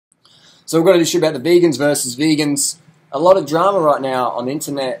So we've got an issue about the vegans versus vegans. A lot of drama right now on the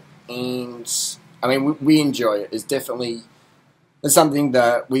internet, and I mean, we enjoy it. It's something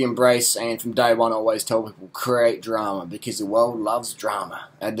that we embrace, and from day one I always tell people, create drama, because the world loves drama,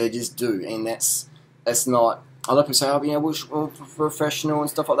 and they just do, and that's not, a lot of people say, oh, you know, we're professional and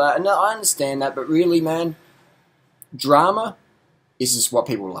stuff like that, and no, I understand that, but really, man, drama is just what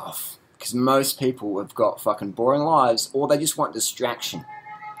people love, because most people have got fucking boring lives, or they just want distraction.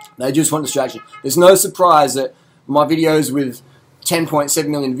 They just want distraction. There's no surprise that my videos with 10.7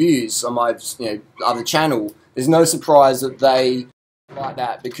 million views on my other channel, there's no surprise that they like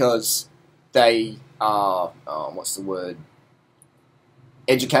that, because they are, what's the word,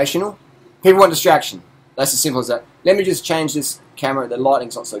 educational. People want distraction. That's as simple as that. Let me just change this camera. The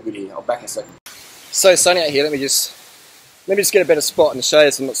lighting's not so good here. I'll back in a second. So sunny out here. Let me just get a better spot and show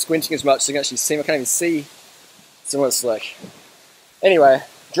you so I'm not squinting as much so you can actually see. I can't even see what it's like. Anyway,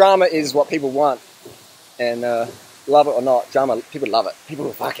 drama is what people want, and love it or not, drama, people love it.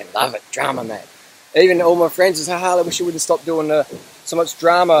 People fucking love it. Drama, man. Even all my friends say, "Haha, I wish you wouldn't stop doing so much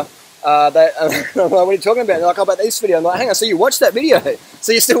drama." I'm like, what are you talking about? They're like, "Oh, about this video." I'm like, "Hang on, so you watched that video?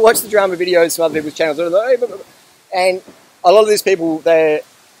 So you still watch the drama videos from other people's channels?" And a lot of these people, they're,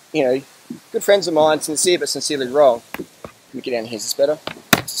 good friends of mine, sincere but sincerely wrong. Let me get down here. Is this better?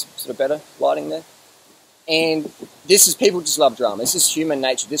 Sort of better lighting there. And people just love drama. This is human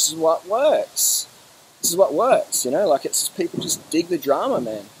nature. This is what works. This is what works, like it's just, people just dig the drama,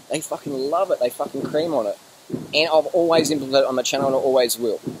 man. They fucking love it. They fucking cream on it. And I've always implemented it on my channel, and I always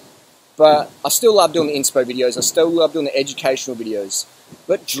will. But I still love doing the inspo videos. I still love doing the educational videos.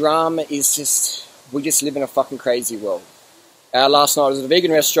 But drama is just, we just live in a fucking crazy world. Last night I was at a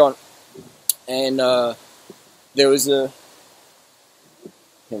vegan restaurant, and there was a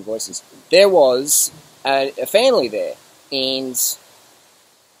family there, and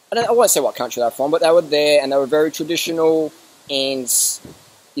I won't say what country they're from, but they were there, and they were very traditional, and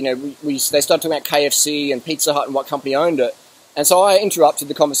they started talking about KFC and Pizza Hut and what company owned it, and so I interrupted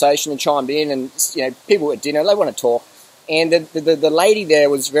the conversation and chimed in, and people at dinner, they want to talk, and the lady there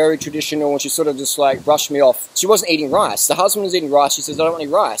was very traditional, and she sort of just like brushed me off. She wasn't eating rice. The husband was eating rice. She says, "I don't want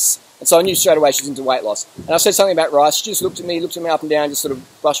any rice," and so I knew straight away she was into weight loss. And I said something about rice. She just looked at me up and down, just sort of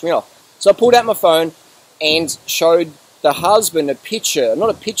brushed me off. So I pulled out my phone and showed the husband a video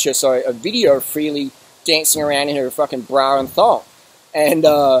of Freely dancing around in her fucking bra and thong. And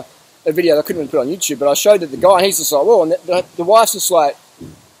a video I couldn't even put on YouTube, but I showed it to the guy, and he's just like, whoa, and the wife's just like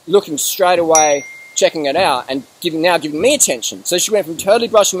looking straight away, checking it out, and giving me attention. So she went from totally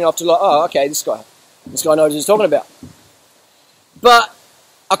brushing me off to like, oh, okay, this guy knows what he's talking about. But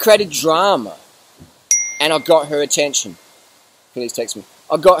I created drama, and I got her attention. Please text me.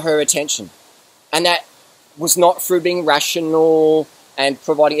 I got her attention. And that was not through being rational and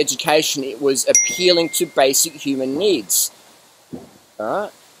providing education. It was appealing to basic human needs.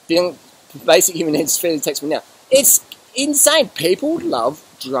 Alright? Basic human needs, fairly text me now. It's insane. People love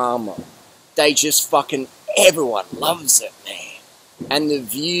drama. They just fucking, everyone loves it, man. And the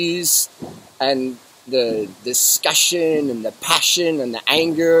views and the discussion and the passion and the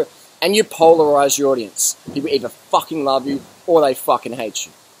anger, and you polarize your audience. People either fucking love you or they fucking hate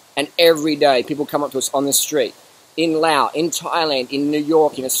you. And every day, people come up to us on the street, in Laos, in Thailand, in New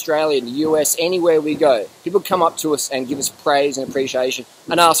York, in Australia, in the US, anywhere we go. People come up to us and give us praise and appreciation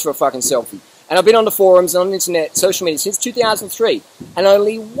and ask for a fucking selfie. And I've been on the forums and on the internet, social media, since 2003, and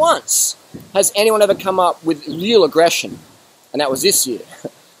only once has anyone ever come up with real aggression. And that was this year.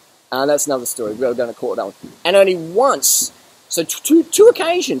 That's another story. We're going to call it that one. And only once, so two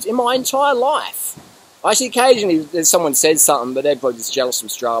occasions in my entire life. Actually, occasionally someone said something, but they're probably just jealous from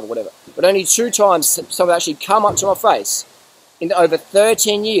Strava or whatever. But only 2 times someone actually come up to my face in over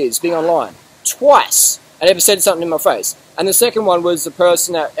 13 years being online. Twice. And ever said something in my face. And the second one was the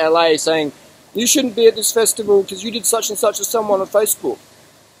person at LA saying, "You shouldn't be at this festival because you did such and such to someone on Facebook."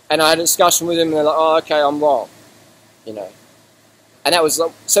 And I had a discussion with them, and they're like, "Oh, okay, I'm wrong." And that was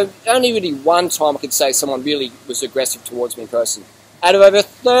like, so only really one time I could say someone really was aggressive towards me in person. Out of over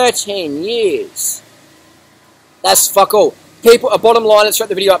 13 years. That's fuck all. People, bottom line, let's wrap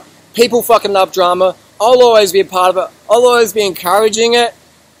the video up. People fucking love drama. I'll always be a part of it. I'll always be encouraging it.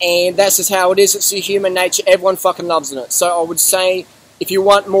 And that's just how it is. It's the human nature. Everyone fucking loves it. So I would say, if you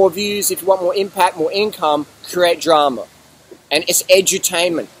want more views, if you want more impact, more income, create drama. And it's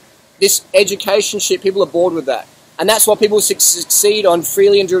edutainment. This education shit, people are bored with that. And that's why people succeed on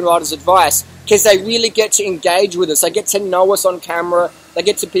Freely and Drew Ryder's advice, because they really get to engage with us. They get to know us on camera. They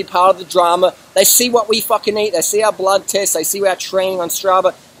get to be part of the drama. They see what we fucking eat. They see our blood tests. They see our training on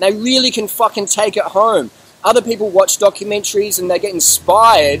Strava. And they really can fucking take it home. Other people watch documentaries and they get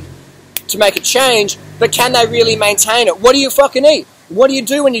inspired to make a change, but can they really maintain it? What do you fucking eat? What do you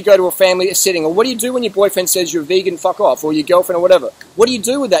do when you go to a family setting? Or what do you do when your boyfriend says you're vegan, fuck off, or your girlfriend or whatever? What do you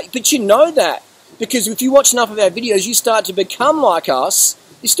do with that? But you know that. Because if you watch enough of our videos, you start to become like us.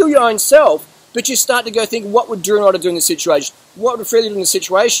 You're still your own self, but you start to go think, what would Drew and I do in this situation? What would Freddie do in this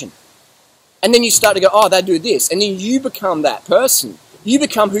situation? And then you start to go, oh, they do this. And then you become that person. You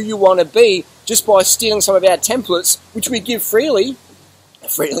become who you want to be just by stealing some of our templates, which we give freely,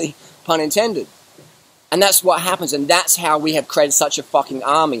 pun intended. And that's what happens, and that's how we have created such a fucking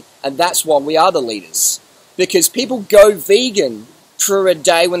army, and that's why we are the leaders. Because people go vegan for a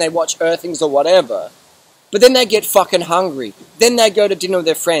day when they watch Earthings or whatever, but then they get fucking hungry. Then they go to dinner with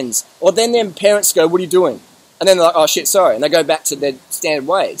their friends, or then their parents go, what are you doing? And then they're like, oh shit, sorry, and they go back to their standard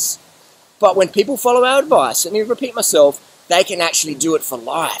ways. But when people follow our advice, let me repeat myself, they can actually do it for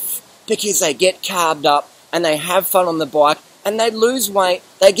life, because they get carbed up, and they have fun on the bike, and they lose weight,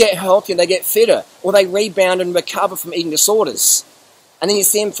 they get healthier, they get fitter, or they rebound and recover from eating disorders. And then you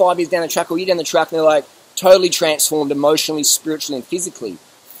see them 5 years down the track or a year down the track and they're like totally transformed emotionally, spiritually, and physically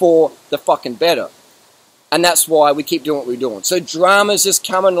for the fucking better. And that's why we keep doing what we're doing. So drama's just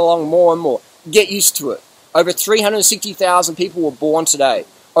coming along more and more. Get used to it. Over 360,000 people were born today.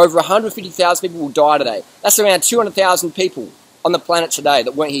 Over 150,000 people will die today. That's around 200,000 people on the planet today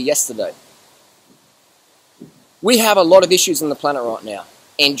that weren't here yesterday. We have a lot of issues on the planet right now,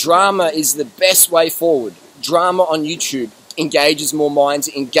 and drama is the best way forward. Drama on YouTube engages more minds,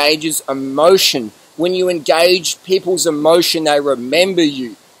 it engages emotion. When you engage people's emotion, they remember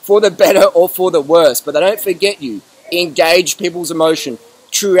you, for the better or for the worse, but they don't forget you. Engage people's emotion,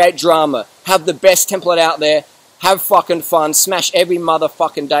 create drama, have the best template out there, have fucking fun, smash every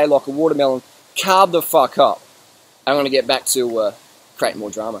motherfucking day like a watermelon, carb the fuck up. I'm going to get back to creating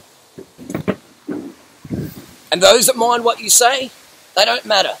more drama. And those that mind what you say, they don't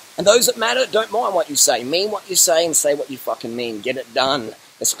matter. And those that matter don't mind what you say. Mean what you say and say what you fucking mean. Get it done.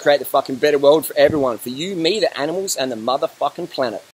 Let's create the fucking better world for everyone. For you, me, the animals, and the motherfucking planet.